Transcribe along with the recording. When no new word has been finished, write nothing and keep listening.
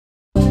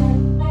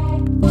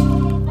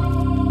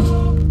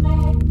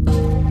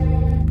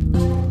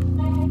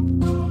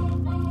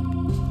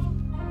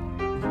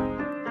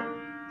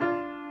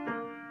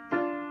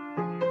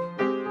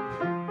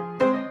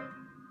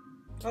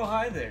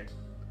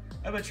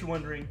I bet you're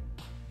wondering,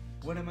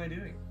 what am I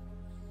doing?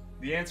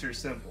 The answer is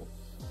simple.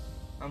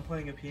 I'm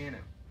playing a piano.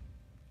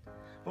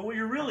 But what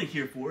you're really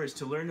here for is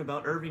to learn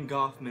about Erving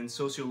Goffman's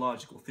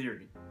sociological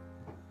theory.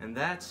 And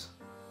that's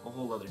a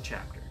whole other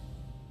chapter.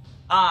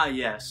 Ah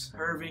yes,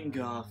 Erving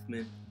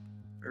Goffman.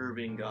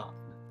 Erving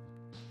Goffman.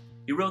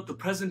 He wrote The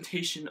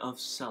Presentation of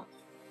Self.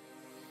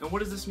 And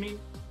what does this mean?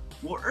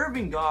 Well,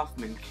 Erving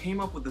Goffman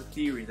came up with a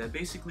theory that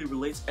basically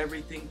relates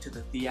everything to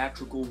the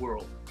theatrical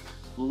world,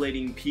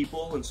 relating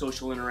people and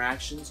social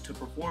interactions to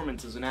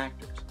performances and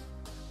actors.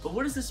 But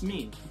what does this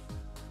mean?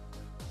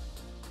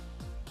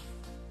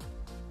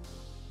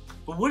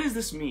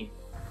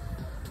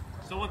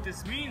 So what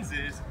this means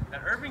is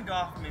that Erving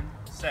Goffman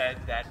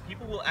said that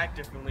people will act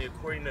differently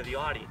according to the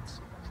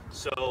audience.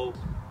 So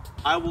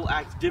I will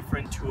act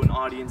different to an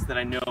audience that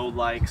I know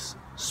likes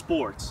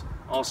sports.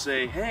 I'll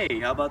say, hey,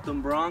 how about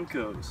them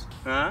Broncos?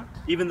 Huh?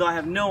 Even though I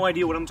have no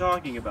idea what I'm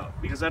talking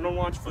about because I don't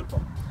watch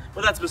football.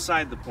 But that's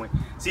beside the point.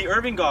 See,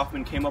 Erving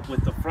Goffman came up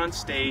with the front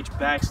stage,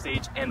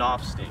 backstage, and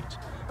off stage.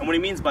 And what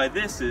he means by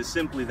this is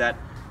simply that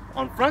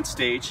on front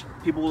stage,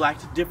 people will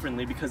act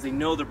differently because they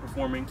know they're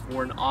performing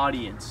for an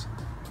audience.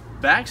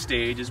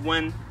 Backstage is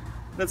when,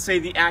 let's say,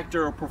 the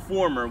actor or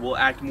performer will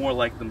act more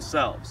like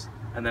themselves.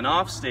 And then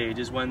off stage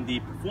is when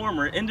the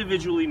performer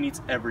individually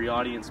meets every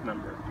audience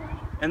member.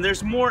 And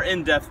there's more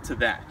in-depth to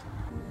that.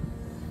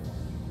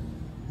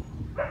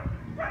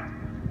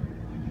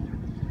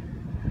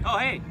 Oh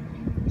hey,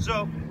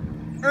 so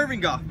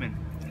Erving Goffman,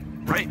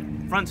 right?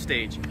 Front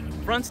stage.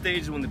 Front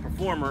stage is when the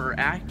performer or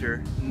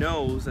actor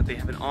knows that they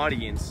have an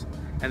audience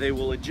and they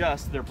will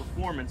adjust their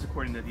performance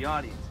according to the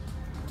audience.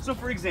 So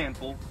for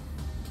example,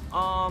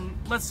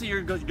 let's say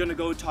you're gonna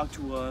go talk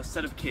to a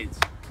set of kids,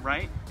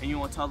 right? And you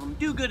want to tell them,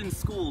 do good in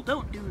school,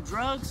 don't do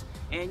drugs,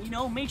 and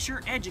make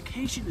sure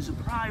education is a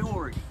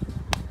priority.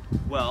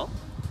 Well,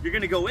 you're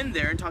gonna go in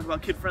there and talk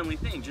about kid-friendly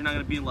things. You're not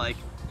gonna be like,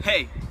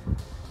 hey,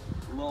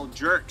 little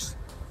jerks,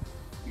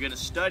 you're gonna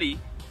study,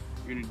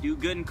 you're gonna do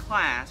good in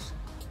class,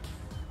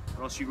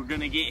 or else you're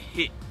gonna get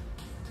hit.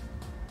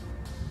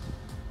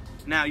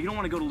 Now, you don't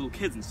want to go to little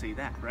kids and say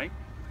that, right?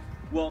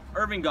 Well,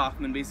 Erving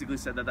Goffman basically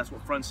said that that's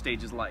what front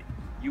stage is like.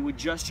 You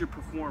adjust your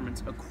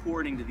performance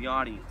according to the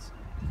audience.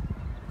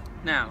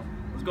 Now,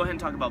 let's go ahead and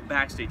talk about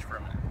backstage for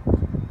a minute.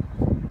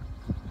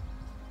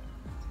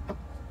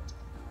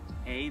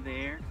 Hey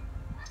there.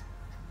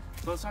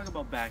 So let's talk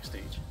about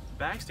backstage.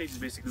 Backstage is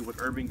basically what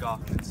Erving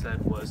Goffman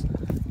said was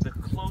the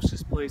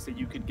closest place that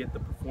you could get the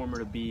performer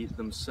to be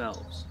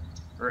themselves,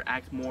 or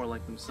act more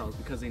like themselves,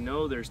 because they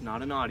know there's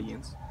not an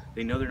audience,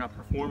 they know they're not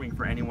performing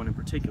for anyone in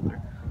particular,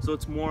 so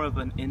it's more of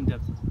an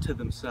in-depth to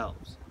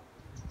themselves.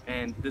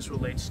 And this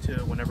relates to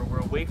whenever we're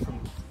away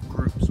from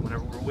groups,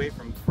 whenever we're away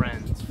from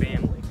friends,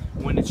 family,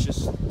 when it's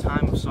just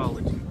time of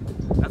solitude.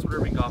 That's what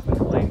Erving Goffman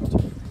related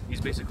to. He's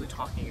basically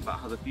talking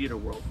about how the theater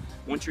world,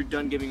 once you're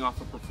done giving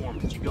off a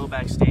performance, you go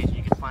backstage and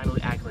you can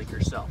finally act like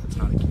yourself. It's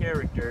not a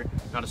character,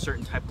 not a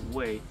certain type of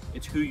way,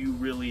 it's who you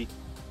really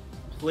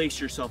place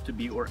yourself to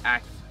be or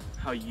act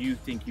how you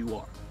think you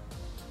are.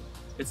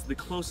 It's the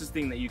closest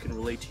thing that you can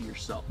relate to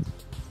yourself.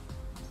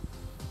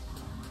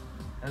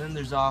 And then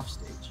there's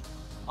offstage.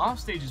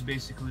 Offstage is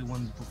basically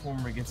when the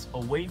performer gets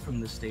away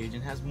from the stage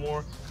and has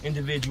more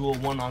individual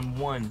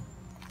one-on-one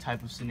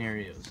type of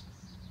scenarios.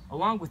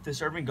 Along with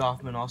this, Erving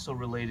Goffman also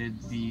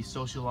related the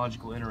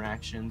sociological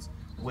interactions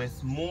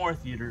with more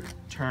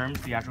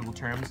theatrical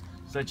terms,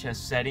 such as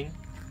setting.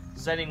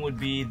 Setting would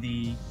be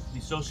the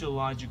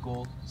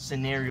sociological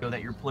scenario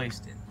that you're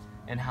placed in,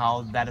 and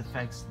how that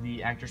affects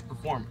the actor's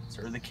performance,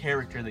 or the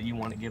character that you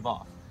want to give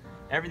off.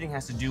 Everything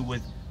has to do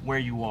with where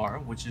you are,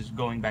 which is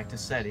going back to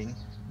setting,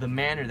 the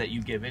manner that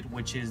you give it,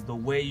 which is the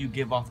way you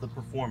give off the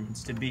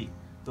performance to be,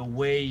 the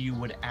way you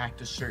would act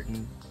to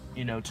certain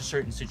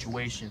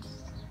situations.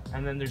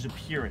 And then there's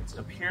appearance.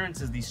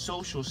 Appearance is the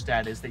social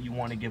status that you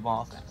want to give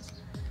off as.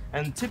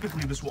 And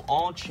typically this will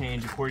all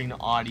change according to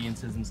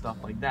audiences and stuff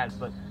like that,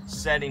 but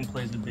setting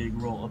plays a big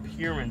role,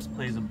 appearance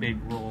plays a big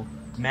role,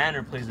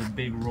 manner plays a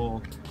big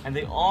role, and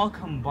they all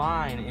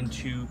combine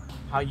into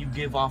how you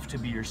give off to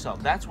be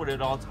yourself. That's what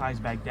it all ties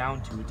back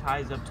down to. It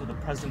ties up to the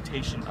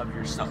presentation of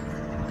yourself.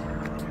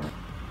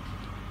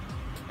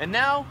 And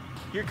now,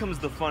 here comes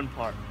the fun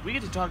part. We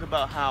get to talk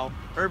about how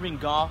Erving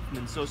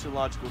Goffman's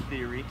sociological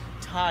theory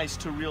ties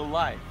to real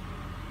life.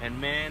 And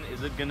man,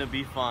 is it gonna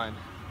be fun.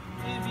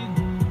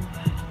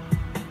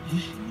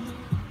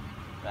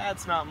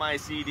 That's not my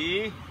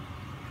CD.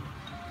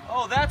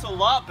 Oh, that's a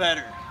lot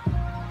better.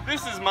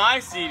 This is my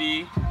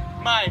CD,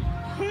 my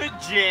Hood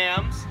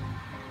Jams.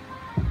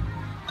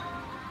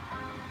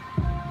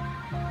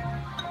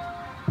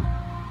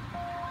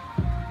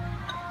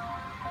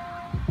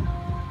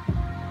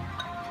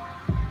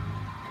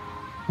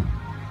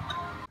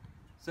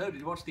 So, did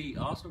you watch the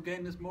Arsenal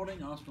game this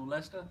morning,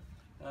 Arsenal-Leicester?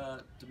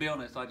 To be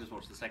honest, I just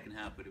watched the second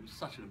half, but it was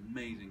such an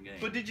amazing game.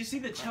 But did you see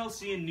the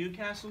Chelsea and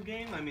Newcastle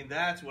game? I mean,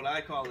 that's what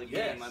I call a game.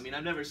 Yes. I mean,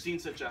 I've never seen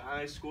such a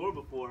high score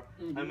before.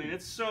 I mean,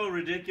 it's so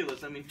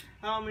ridiculous. I mean,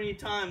 how many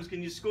times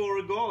can you score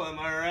a goal? Am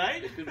I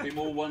right? It couldn't be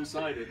more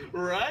one-sided.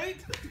 Right?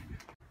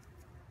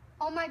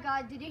 Oh my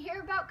God, did you hear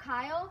about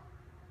Kyle?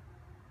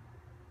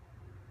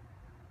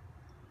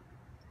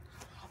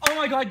 Oh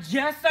my God,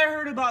 yes, I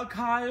heard about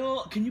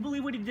Kyle. Can you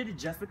believe what he did to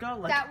Jessica?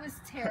 Like, That was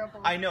terrible.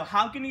 I know.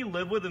 How can he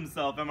live with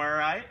himself? Am I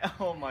right?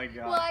 Oh my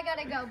God. Well, I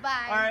gotta go.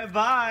 Bye. All right,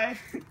 bye.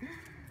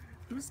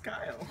 Who's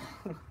Kyle?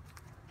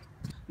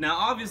 Now,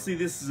 obviously,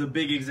 this is a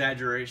big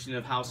exaggeration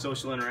of how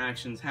social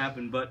interactions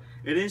happen, but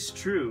it is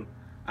true.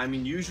 I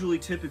mean, usually,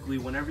 typically,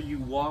 whenever you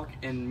walk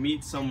and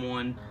meet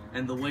someone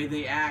and the way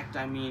they act,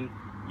 I mean,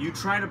 you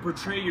try to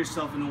portray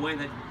yourself in a way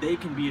that they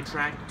can be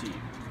attracted to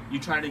you. You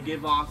try to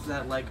give off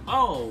that, like,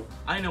 oh,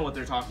 I know what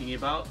they're talking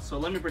about, so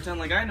let me pretend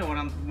like I know what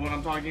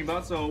I'm talking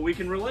about, so we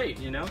can relate,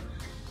 you know.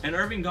 And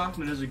Erving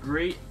Goffman does a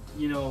great,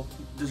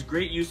 does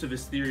great use of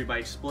his theory by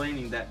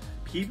explaining that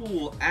people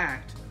will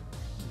act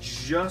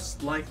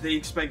just like they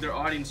expect their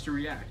audience to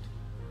react.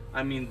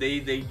 I mean, they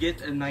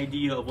get an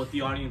idea of what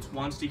the audience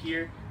wants to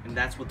hear, and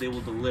that's what they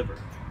will deliver.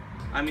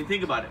 I mean,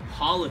 think about it.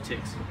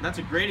 Politics. That's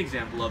a great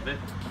example of it.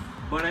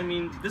 But I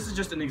mean, this is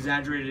just an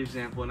exaggerated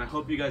example, and I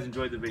hope you guys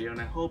enjoyed the video, and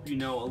I hope you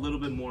know a little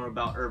bit more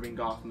about Erving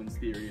Goffman's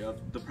theory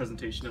of the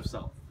presentation of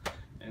self,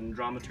 and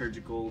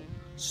dramaturgical,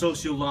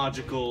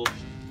 sociological,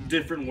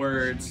 different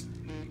words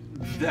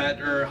that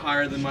are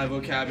higher than my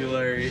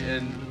vocabulary,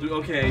 and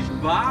okay,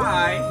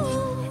 bye!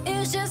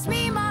 It's just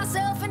me,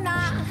 myself, and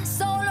I,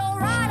 solo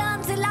ride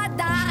until I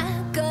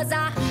die, 'cause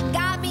I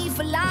got me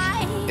for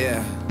life.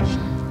 Yeah.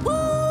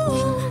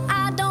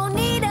 I don't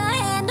need a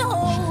hand to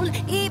hold,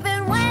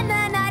 even when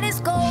the night is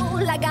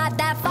cold. I got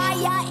that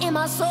fire in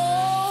my soul.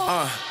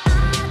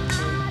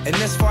 And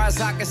as far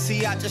as I can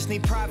see, I just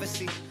need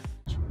privacy.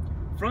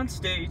 Front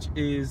stage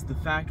is the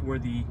fact where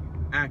the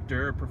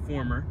actor or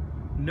performer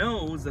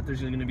knows that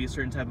there's going to be a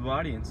certain type of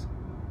audience.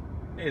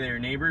 Hey there,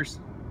 neighbors.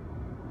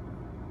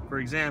 For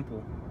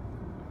example,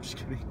 just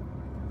kidding.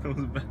 That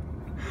was bad.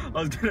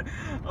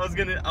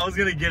 I was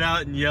gonna get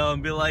out and yell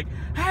and be like,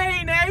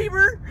 "Hey,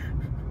 neighbor!"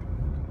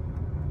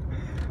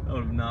 That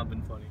would have not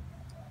been funny.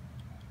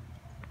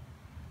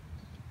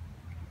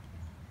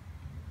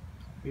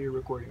 You're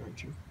recording,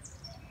 aren't you?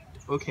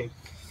 Okay.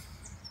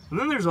 And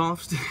then there's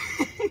off stage.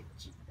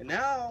 And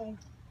now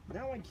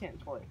I can't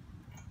play.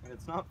 And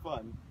it's not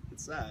fun.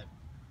 It's sad.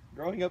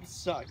 Growing up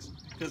sucks.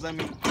 Because, I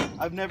mean,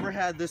 I've never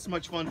had this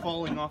much fun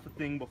falling off a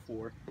thing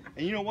before.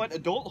 And you know what?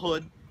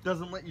 Adulthood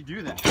doesn't let you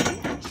do that.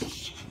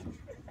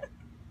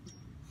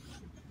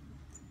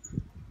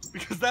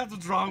 Because that's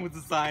what's wrong with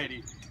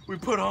society. We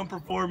put on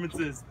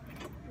performances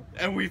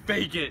and we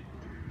fake it.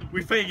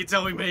 We fake it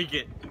till we make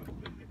it.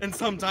 And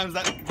sometimes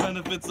that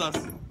benefits us,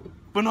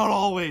 but not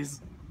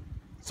always.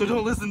 So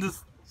don't listen to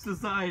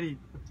society.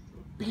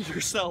 Be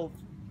yourself.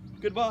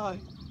 Goodbye.